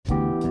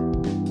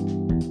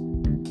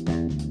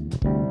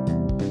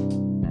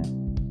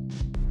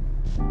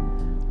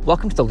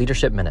Welcome to the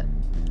Leadership Minute,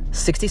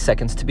 60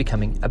 seconds to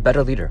becoming a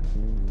better leader.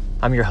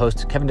 I'm your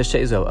host, Kevin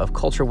DeShazo of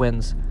Culture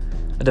Wins,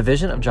 a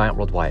division of Giant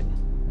Worldwide.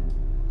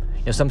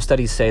 Some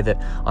studies say that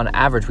on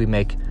average we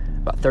make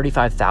about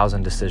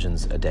 35,000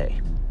 decisions a day.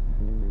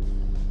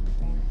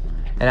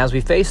 And as we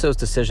face those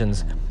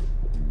decisions,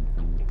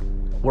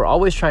 we're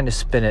always trying to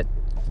spin it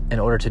in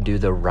order to do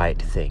the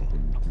right thing.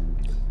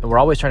 And we're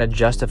always trying to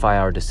justify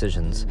our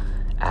decisions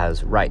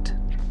as right.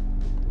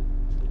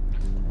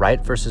 Right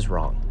versus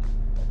wrong.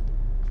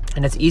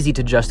 And it's easy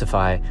to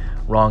justify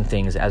wrong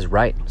things as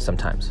right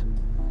sometimes.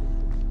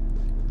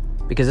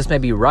 Because this may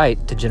be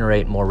right to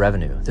generate more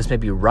revenue. This may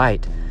be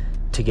right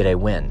to get a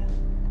win.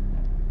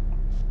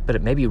 But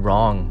it may be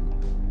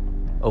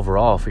wrong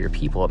overall for your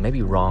people. It may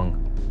be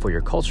wrong for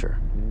your culture.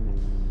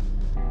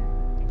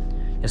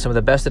 Some of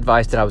the best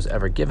advice that I was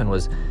ever given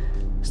was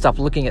stop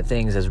looking at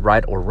things as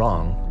right or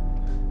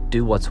wrong.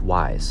 Do what's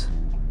wise.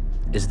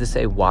 Is this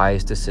a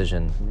wise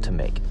decision to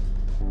make?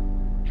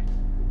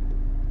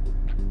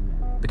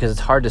 Because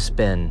it's hard to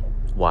spin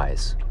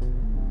wise.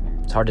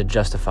 It's hard to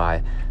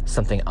justify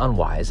something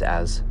unwise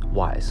as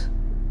wise.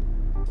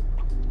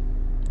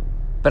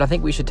 But I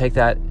think we should take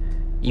that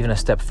even a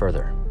step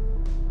further.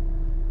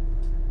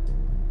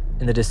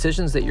 In the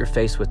decisions that you're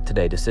faced with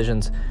today,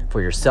 decisions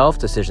for yourself,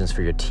 decisions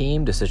for your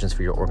team, decisions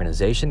for your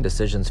organization,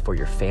 decisions for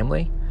your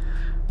family,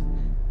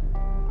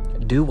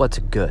 do what's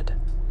good.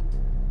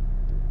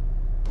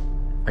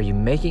 Are you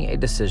making a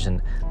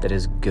decision that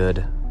is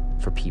good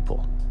for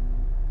people?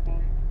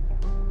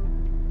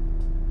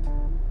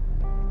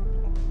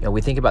 We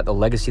think about the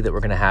legacy that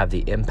we're going to have,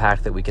 the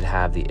impact that we could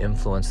have, the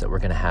influence that we're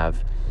going to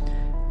have.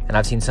 And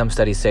I've seen some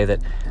studies say that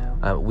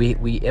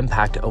we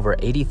impact over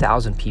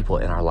 80,000 people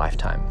in our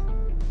lifetime.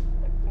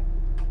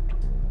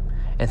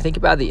 And think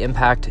about the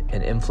impact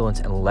and influence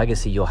and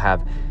legacy you'll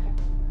have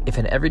if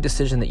in every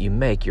decision that you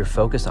make, you're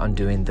focused on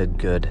doing the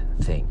good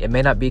thing. It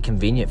may not be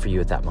convenient for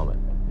you at that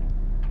moment.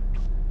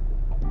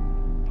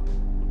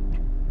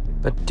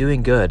 But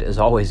doing good is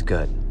always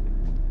good.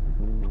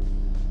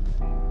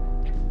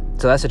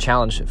 So that's a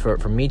challenge for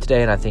me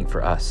today, and I think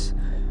for us.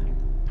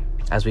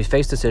 As we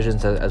face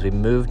decisions, as we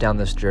move down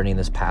this journey,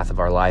 this path of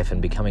our life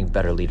and becoming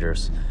better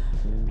leaders,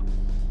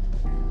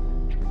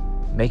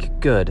 make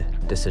good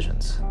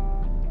decisions.